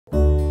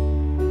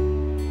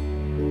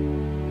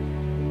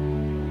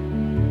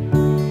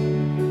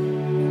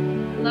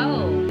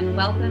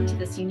welcome to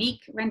this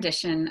unique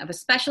rendition of a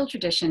special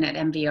tradition at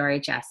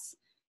MVRHS,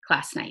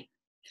 Class Night.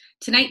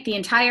 Tonight, the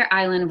entire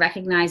island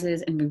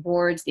recognizes and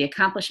rewards the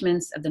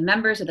accomplishments of the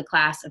members of the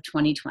class of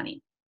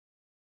 2020.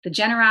 The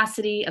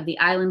generosity of the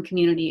island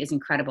community is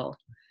incredible,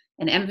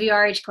 and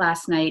MVRH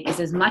Class Night is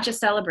as much a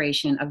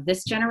celebration of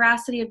this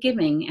generosity of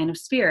giving and of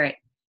spirit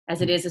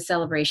as it is a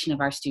celebration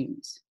of our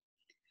students.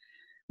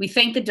 We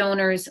thank the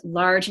donors,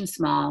 large and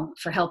small,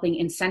 for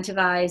helping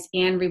incentivize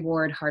and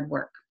reward hard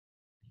work.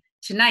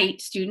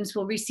 Tonight, students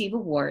will receive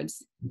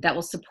awards that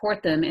will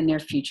support them in their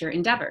future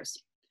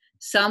endeavors.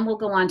 Some will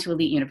go on to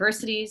elite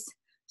universities,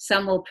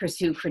 some will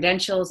pursue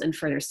credentials and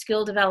further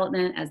skill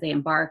development as they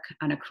embark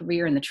on a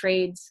career in the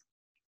trades.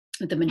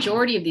 But the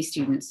majority of these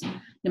students,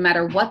 no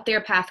matter what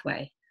their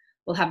pathway,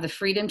 will have the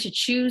freedom to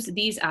choose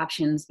these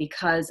options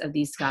because of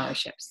these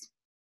scholarships.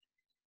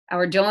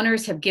 Our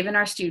donors have given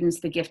our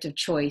students the gift of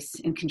choice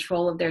and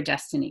control of their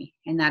destiny,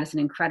 and that is an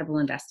incredible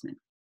investment.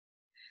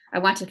 I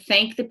want to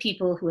thank the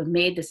people who have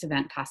made this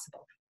event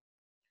possible.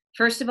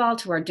 First of all,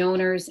 to our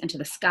donors and to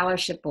the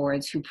scholarship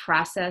boards who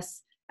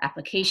process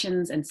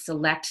applications and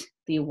select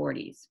the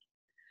awardees.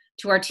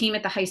 To our team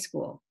at the high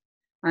school,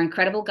 our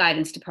incredible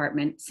guidance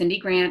department, Cindy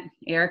Grant,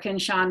 Erica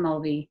and Sean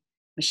Mulvey,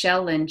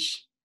 Michelle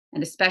Lynch,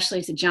 and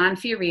especially to John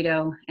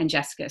Fiorito and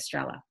Jessica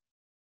Estrella.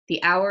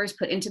 The hours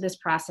put into this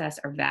process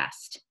are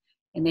vast,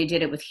 and they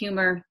did it with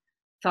humor,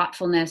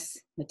 thoughtfulness,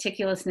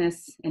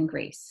 meticulousness, and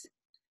grace.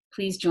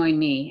 Please join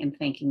me in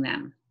thanking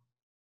them.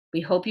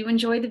 We hope you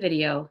enjoy the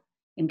video,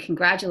 and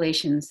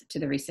congratulations to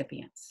the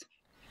recipients.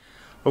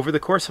 Over the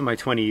course of my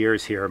 20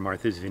 years here at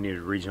Martha's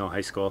Vineyard Regional High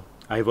School,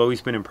 I have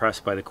always been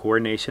impressed by the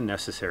coordination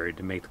necessary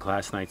to make the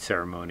Class Night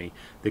ceremony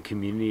the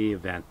community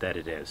event that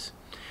it is.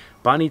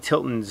 Bonnie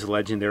Tilton's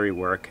legendary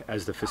work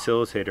as the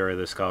facilitator of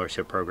the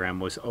scholarship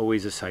program was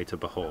always a sight to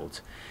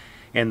behold,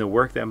 and the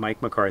work that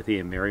Mike McCarthy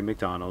and Mary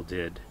McDonald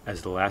did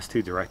as the last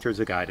two directors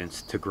of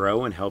guidance to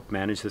grow and help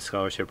manage the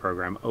scholarship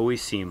program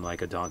always seemed like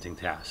a daunting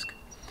task.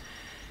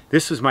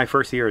 This was my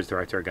first year as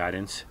Director of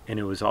Guidance, and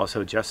it was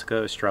also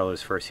Jessica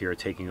Estrella's first year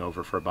taking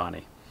over for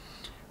Bonnie.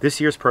 This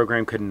year's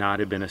program could not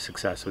have been a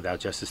success without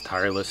Jess's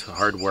tireless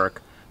hard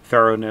work,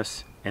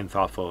 thoroughness, and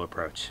thoughtful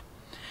approach.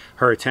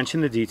 Her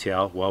attention to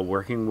detail while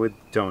working with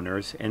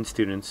donors and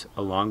students,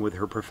 along with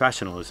her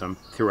professionalism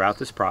throughout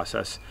this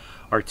process,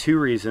 are two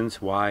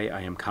reasons why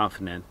I am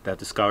confident that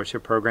the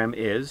scholarship program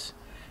is,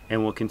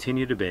 and will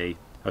continue to be,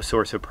 a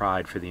source of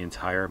pride for the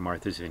entire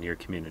Martha's Vineyard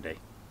community.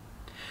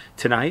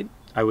 Tonight,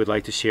 I would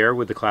like to share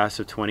with the class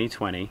of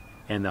 2020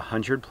 and the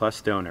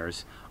 100+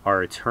 donors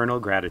our eternal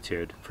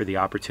gratitude for the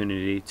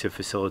opportunity to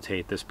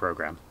facilitate this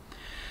program.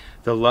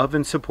 The love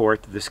and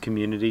support that this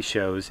community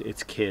shows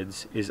its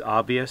kids is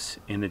obvious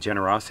in the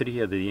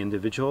generosity of the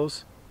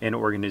individuals and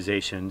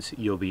organizations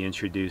you'll be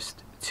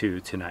introduced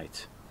to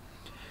tonight.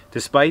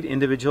 Despite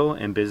individual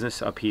and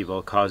business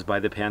upheaval caused by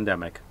the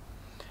pandemic,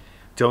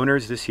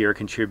 donors this year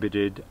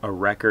contributed a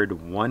record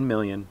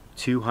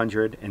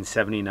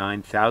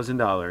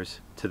 $1,279,000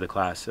 to the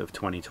class of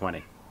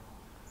 2020.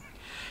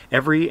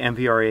 Every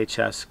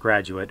MVRHS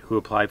graduate who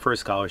applied for a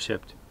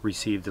scholarship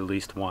received at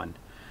least one.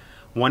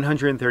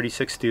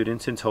 136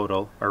 students in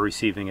total are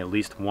receiving at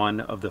least one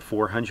of the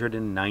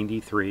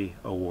 493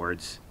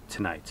 awards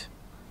tonight.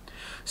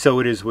 So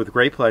it is with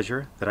great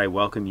pleasure that I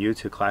welcome you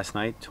to Class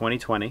Night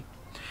 2020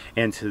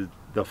 and to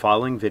the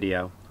following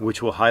video,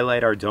 which will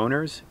highlight our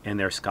donors and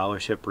their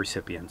scholarship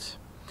recipients.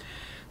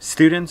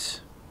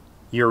 Students,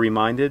 you're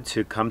reminded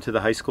to come to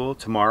the high school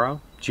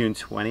tomorrow, June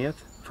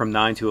 20th, from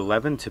 9 to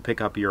 11 to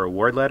pick up your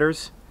award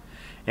letters.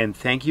 And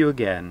thank you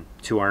again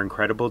to our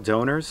incredible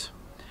donors,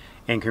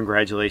 and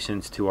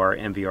congratulations to our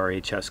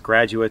MVRHS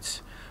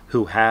graduates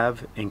who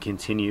have and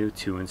continue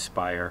to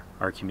inspire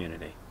our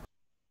community.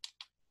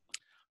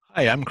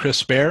 Hi, I'm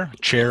Chris Baer,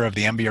 Chair of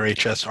the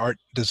MVRHS Art,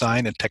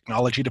 Design, and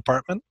Technology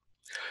Department.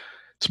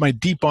 It's my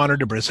deep honor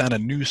to present a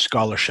new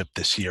scholarship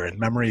this year in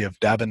memory of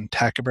Davin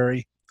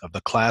Tackaberry of the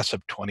class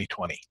of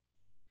 2020.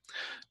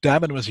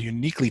 Davin was a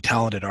uniquely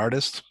talented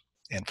artist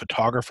and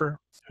photographer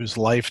whose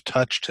life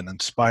touched and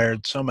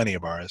inspired so many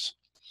of ours.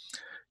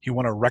 He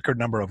won a record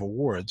number of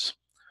awards,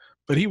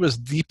 but he was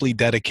deeply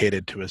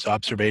dedicated to his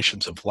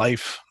observations of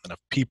life and of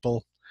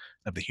people,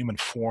 of the human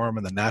form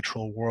and the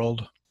natural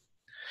world.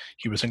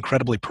 He was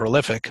incredibly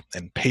prolific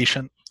and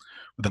patient,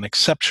 with an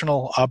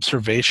exceptional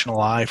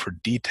observational eye for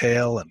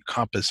detail and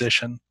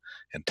composition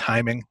and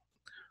timing,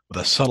 with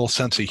a subtle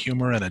sense of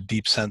humor and a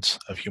deep sense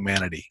of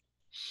humanity.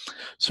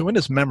 So in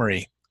his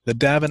memory, the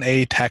Davin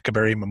A.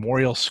 Tackaberry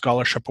Memorial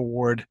Scholarship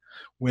Award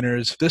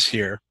winners this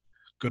year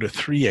go to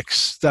three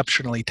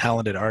exceptionally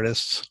talented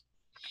artists.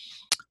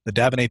 The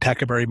Davin A.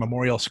 Tackaberry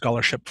Memorial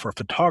Scholarship for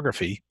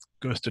Photography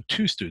goes to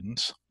two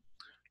students,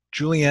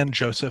 Julianne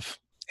Joseph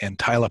and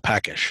Tyla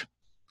Pakish.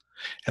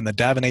 And the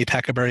Davin A.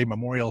 Tackaberry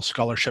Memorial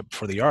Scholarship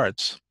for the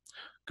Arts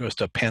goes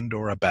to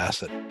Pandora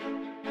Bassett.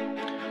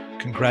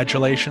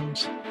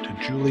 Congratulations to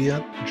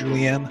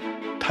Julianne,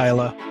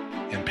 Tyla,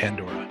 and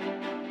Pandora.